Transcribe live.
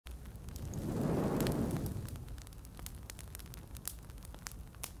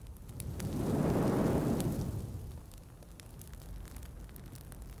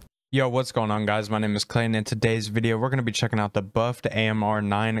Yo, what's going on, guys? My name is Klay, and in today's video, we're going to be checking out the buffed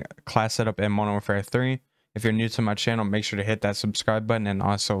AMR9 class setup in Modern Warfare 3. If you're new to my channel, make sure to hit that subscribe button and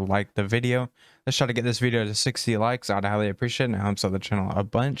also like the video. Let's try to get this video to 60 likes. I'd highly appreciate it, and it helps out the channel a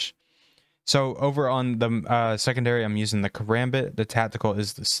bunch. So over on the secondary, I'm using the Karambit. The tactical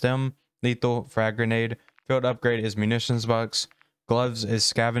is the stem, lethal, frag grenade. Field upgrade is munitions box. Gloves is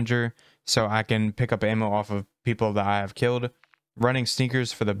scavenger, so I can pick up ammo off of people that I have killed. Running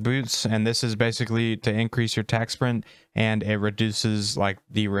sneakers for the boots, and this is basically to increase your attack sprint, and it reduces like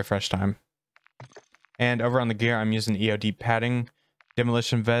the refresh time. And over on the gear, I'm using EOD padding.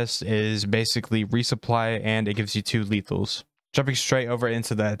 Demolition vest is basically resupply, and it gives you 2 lethals. Jumping straight over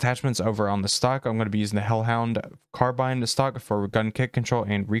into the attachments over on the stock, I'm going to be using the Hellhound carbine stock for gun kick control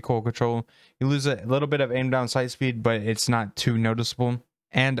and recoil control. You lose a little bit of aim down sight speed, but it's not too noticeable.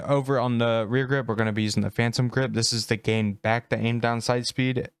 And over on the rear grip, we're going to be using the Phantom grip. This is to gain back the aim down sight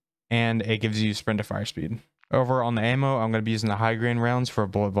speed, and it gives you sprint to fire speed. Over on the ammo, I'm going to be using the high grain rounds for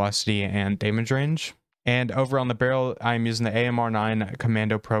bullet velocity and damage range. And over on the barrel, I'm using the AMR9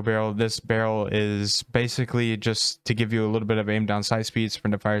 Commando Pro barrel. This barrel is basically just to give you a little bit of aim down sight speed,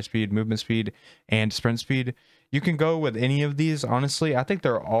 sprint to fire speed, movement speed, and sprint speed. You can go with any of these, honestly. I think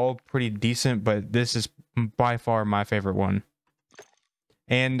they're all pretty decent, but this is by far my favorite one.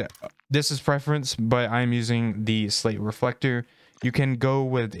 And this is preference, but I'm using the slate reflector. You can go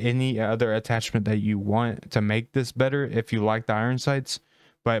with any other attachment that you want to make this better if you like the iron sights.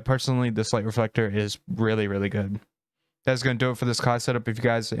 But personally, the slate reflector is really, really good. That's going to do it for this class setup. If you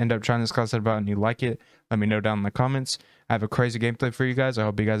guys end up trying this class setup out and you like it, let me know down in the comments. I have a crazy gameplay for you guys. I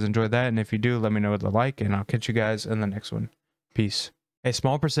hope you guys enjoy that. And if you do, let me know with a like, and I'll catch you guys in the next one. Peace. A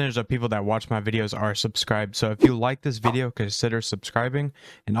small percentage of people that watch my videos are subscribed, so if you like this video, consider subscribing,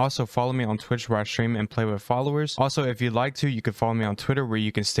 and also follow me on Twitch where I stream and play with followers. Also, if you'd like to, you can follow me on Twitter where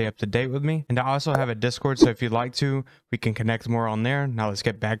you can stay up to date with me, and I also have a Discord, so if you'd like to, we can connect more on there. Now let's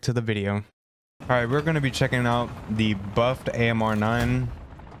get back to the video. Alright, we're going to be checking out the buffed AMR9.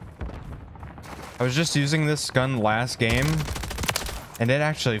 I was just using this gun last game, and it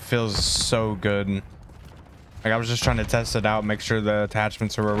actually feels so good. Like, I was just trying to test it out, make sure the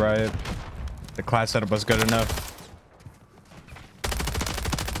attachments were right. The class setup was good enough.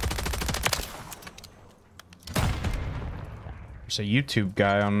 There's a YouTube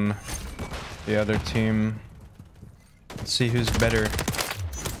guy on the other team. Let's see who's better.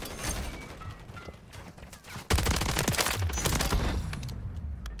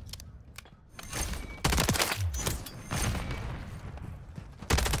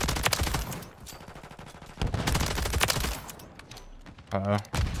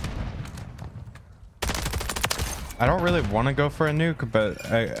 I don't really want to go for a nuke, but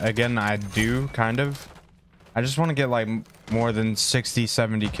again, I do kind of. I just want to get like more than 60,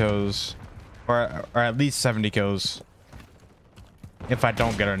 70 kills, or at least 70 kills if I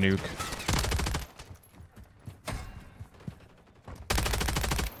don't get a nuke.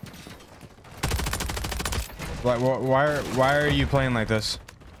 Like, why are you playing like this?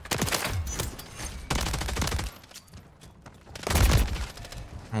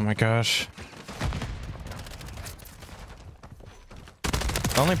 Oh my gosh.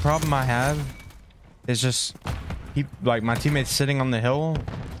 The only problem I have is just like my teammates sitting on the hill,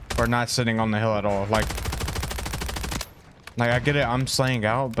 or not sitting on the hill at all. Like I get it, I'm slaying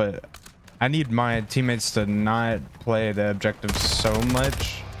out, but I need my teammates to not play the objective so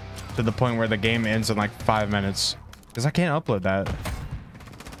much to the point where the game ends in like 5 minutes, because I can't upload that.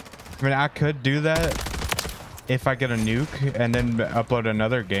 I mean, I could do that if I get a nuke and then upload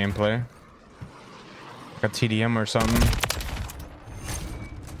another gameplay, like a TDM or something.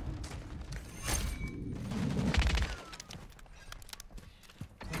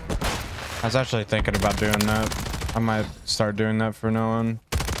 I was actually thinking about doing that. I might start doing that from now on.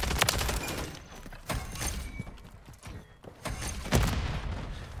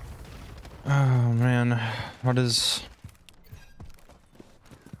 Oh man, what is...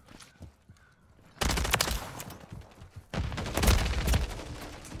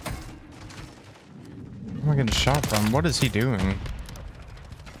 Where am I getting shot from? What is he doing?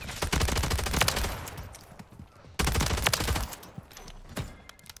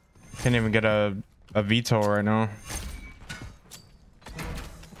 Can't even get a VTOL right now.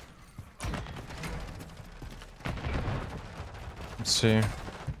 Let's see.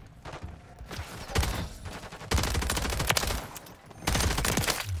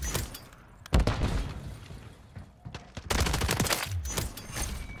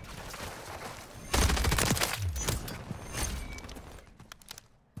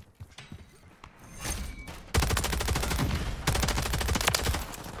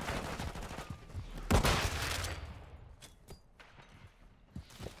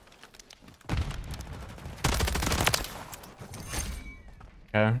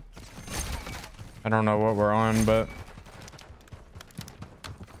 Okay. I don't know what we're on, but...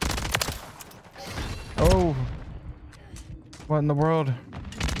 Oh! What in the world?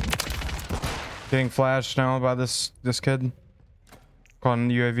 Getting flashed now by this kid. Calling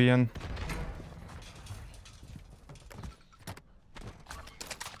UAV in.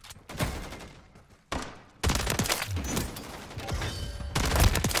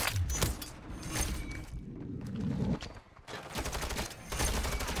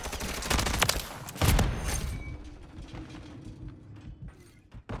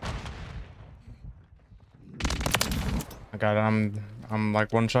 I got it. I'm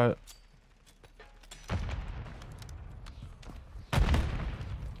like one shot.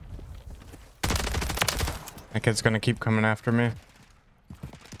 That kid's gonna keep coming after me.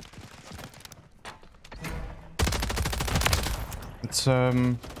 It's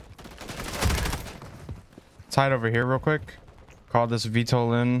hide over here real quick. Call this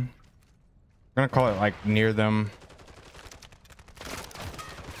VTOL in. I'm gonna call it like near them.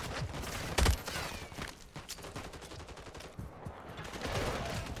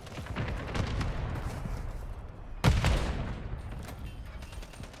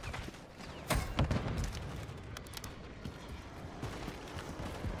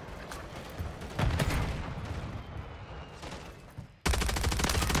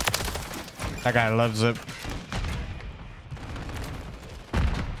 That guy loves it.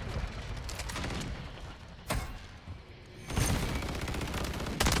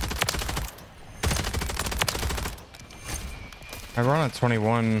 I run at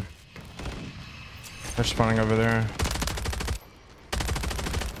 21. They're spawning over there.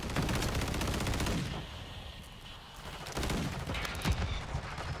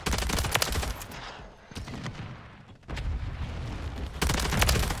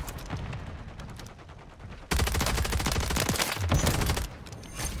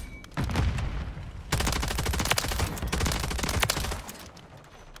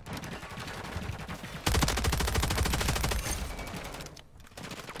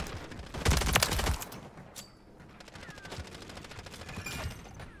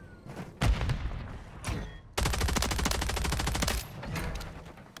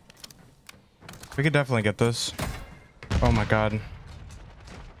 We could definitely get this. Oh my god.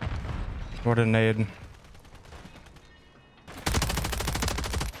 What a nade.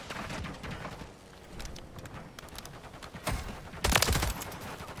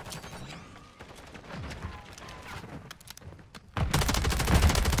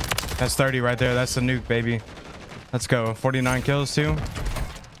 That's 30 right there. That's the nuke, baby. Let's go. 49 kills too.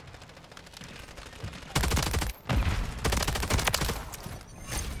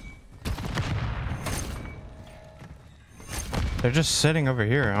 They're just sitting over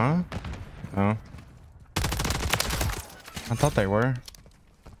here, huh? Oh. I thought they were.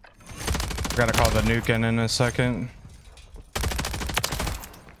 Gotta call the nuke in a second.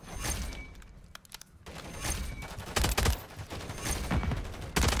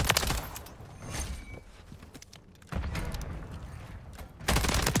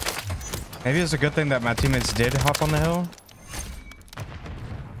 Maybe it's a good thing that my teammates did hop on the hill.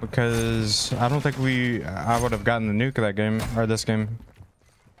 Because I don't think I would have gotten the nuke of that game, or this game.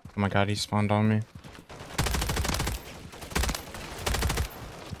 Oh my god, he spawned on me.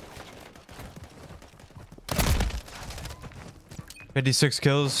 "56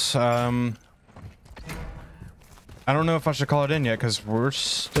 kills. I don't know if I should call it in yet, because we're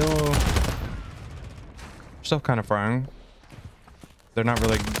still kind of frying. They're not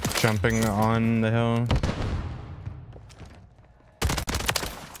really jumping on the hill.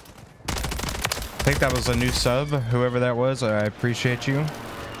 I think that was a new sub, whoever that was. I appreciate you. All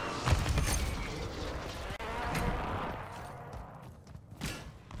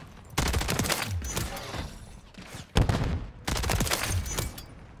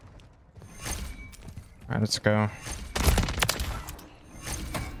right, let's go.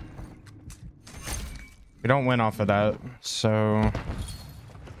 We don't win off of that, so...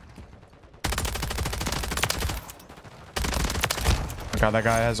 Oh god, that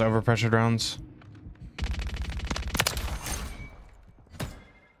guy has overpressured rounds.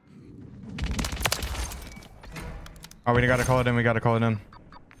 Oh, we gotta call it in. We gotta call it in.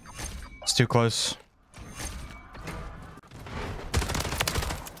 It's too close.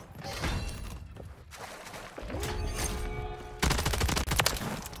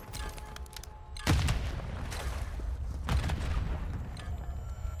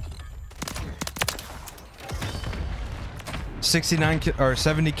 or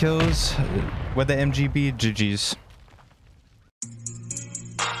 70 kills with the MGB. GG's.